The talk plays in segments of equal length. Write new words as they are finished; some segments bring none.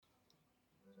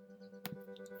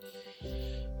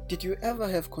Did you ever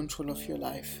have control of your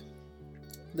life?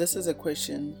 This is a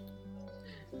question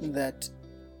that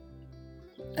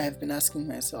I have been asking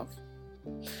myself.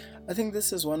 I think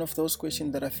this is one of those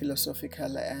questions that are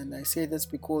philosophical, and I say this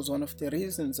because one of the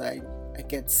reasons I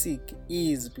get sick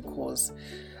is because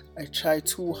I try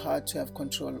too hard to have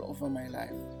control over my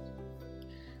life.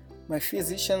 My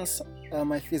physician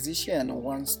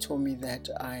once told me that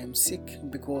I am sick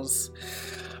because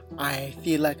I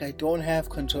feel like I don't have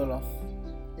control of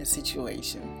a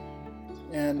situation.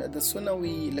 And the sooner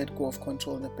we let go of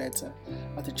control, the better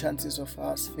are the chances of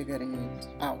us figuring it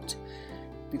out.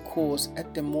 Because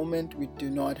at the moment, we do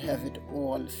not have it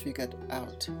all figured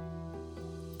out.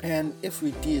 And if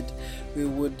we did, we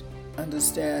would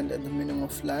understand the meaning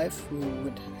of life, we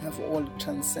would have all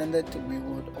transcended, we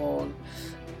would all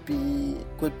be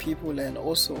good people, and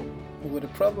also we would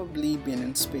have probably been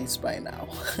in space by now.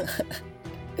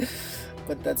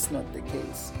 But that's not the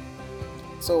case.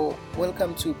 So,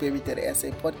 welcome to Baby Daddy SA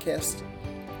Podcast,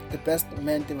 the best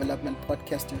men development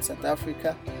podcast in South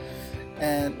Africa,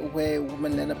 and where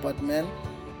women learn about men.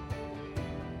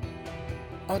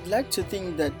 I would like to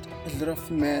think that a lot of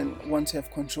men want to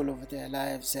have control over their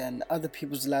lives and other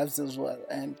people's lives as well,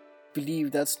 and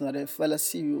believe that's not a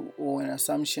fallacy or an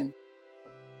assumption.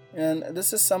 And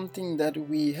this is something that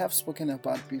we have spoken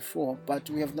about before, but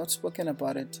we have not spoken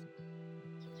about it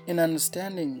in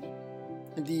understanding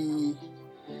the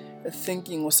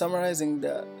thinking or summarizing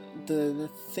the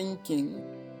thinking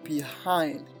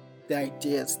behind the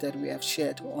ideas that we have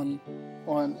shared on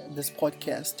this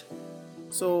podcast.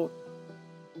 So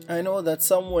I know that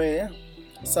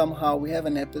somehow we have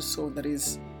an episode that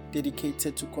is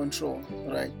dedicated to control,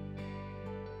 right?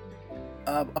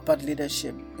 About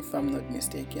leadership, if I'm not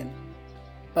mistaken.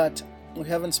 But we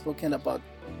haven't spoken about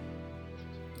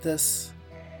this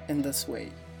in this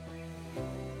way.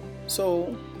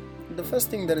 So the first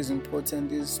thing that is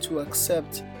important is to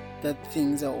accept that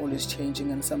things are always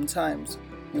changing, and sometimes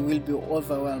you will be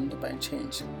overwhelmed by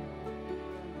change.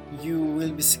 You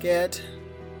will be scared,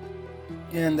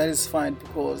 and that is fine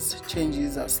because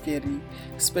changes are scary,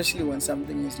 especially when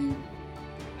something is new.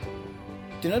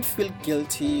 Do not feel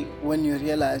guilty when you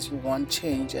realize you want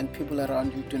change and people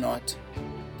around you do not.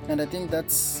 And I think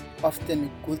that's often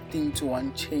a good thing to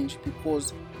want change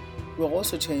because we're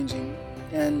also changing,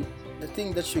 and the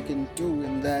thing that you can do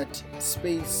in that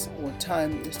space or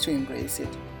time is to embrace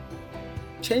it.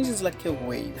 Change is like a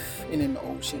wave in an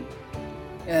ocean,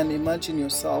 and imagine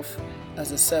yourself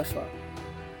as a surfer.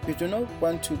 You do not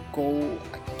want to go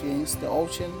against the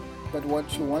ocean, but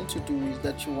what you want to do is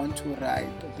that you want to ride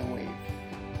the wave.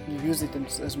 You use it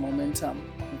as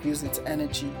momentum, you use its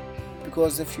energy,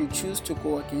 because if you choose to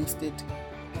go against it,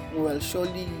 well,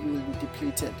 surely you will be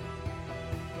depleted.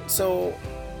 So,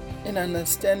 in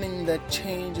understanding that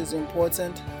change is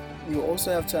important, you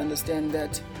also have to understand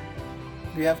that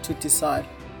you have to decide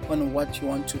on what you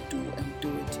want to do and do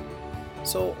it.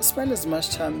 So spend as much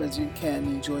time as you can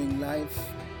enjoying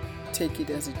life, take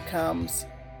it as it comes,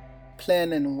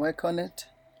 plan and work on it,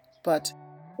 but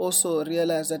also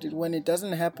realize that when it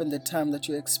doesn't happen the time that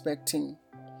you're expecting,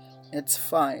 it's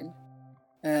fine.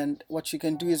 And what you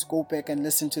can do is go back and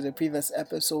listen to the previous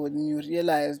episode, and you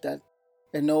realize that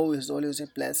a no is always a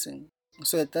blessing.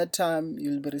 So at that time,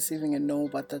 you'll be receiving a no,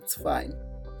 but that's fine.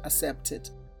 Accept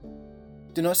it.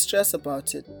 Do not stress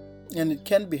about it. And it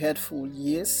can be hurtful,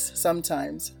 yes,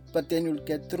 sometimes, but then you'll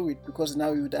get through it because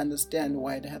now you would understand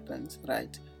why it happens,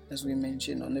 right? As we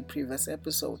mentioned on the previous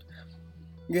episode.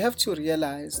 You have to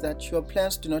realize that your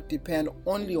plans do not depend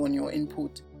only on your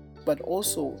input, but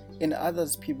also in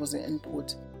others people's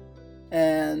input.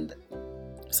 And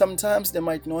sometimes they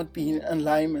might not be in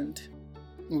alignment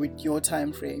with your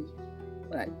time frame,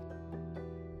 right?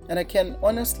 And I can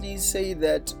honestly say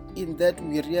that in that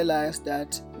we realize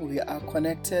that we are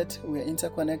connected, we are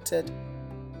interconnected.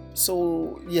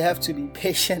 So you have to be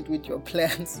patient with your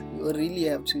plans. You really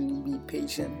have to be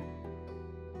patient.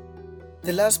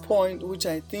 The last point, which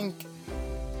I think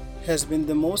has been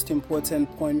the most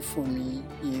important point for me,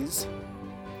 is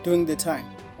doing the time.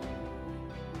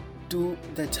 Do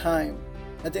the time.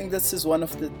 I think this is one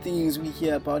of the things we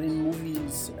hear about in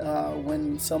movies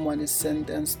when someone is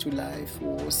sentenced to life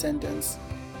or sentenced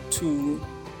in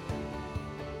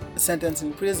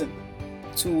prison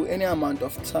to any amount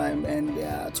of time, and they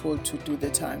are told to do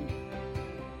the time.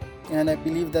 And I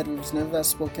believe that we've never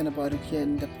spoken about it here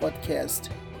in the podcast.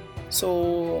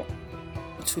 So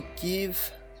to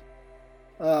give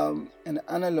an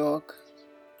analog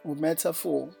or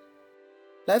metaphor,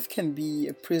 life can be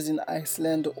a prison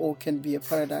Iceland or can be a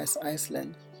paradise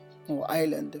Iceland, or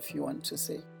island if you want to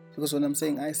say. Because when I'm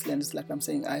saying Iceland, it's like I'm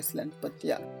saying Iceland. But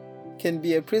yeah, can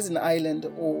be a prison island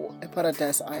or a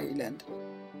paradise island.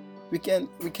 We can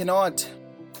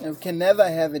never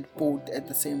have it both at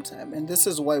the same time. And this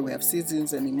is why we have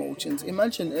seasons and emotions.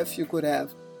 Imagine if you could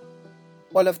have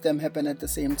all of them happen at the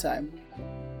same time.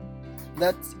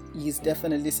 That is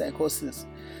definitely psychosis.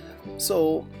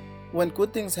 So when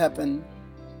good things happen,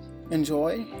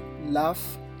 enjoy,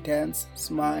 laugh, dance,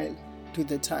 smile to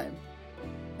the time.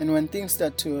 And when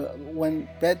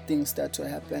bad things start to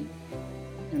happen,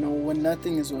 when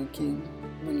nothing is working,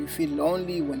 when you feel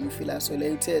lonely, when you feel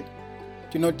isolated,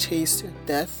 do not chase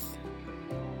death.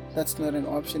 That's not an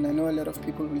option. I know a lot of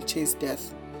people will chase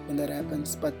death when that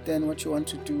happens, but then what you want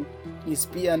to do is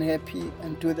be unhappy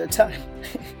and do the time.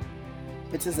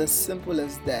 It is as simple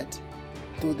as that.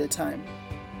 Do the time.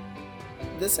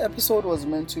 This episode was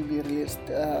meant to be released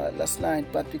last night,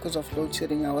 but because of load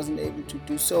shedding, I wasn't able to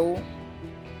do so.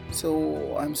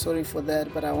 So I'm sorry for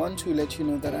that, but I want to let you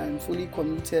know that I am fully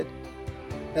committed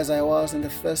as I was in the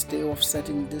first day of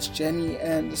starting this journey,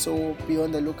 and so be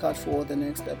on the lookout for the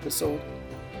next episode.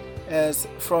 As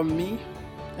from me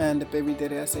and the Baby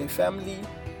Daddy family,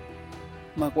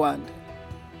 Magwand.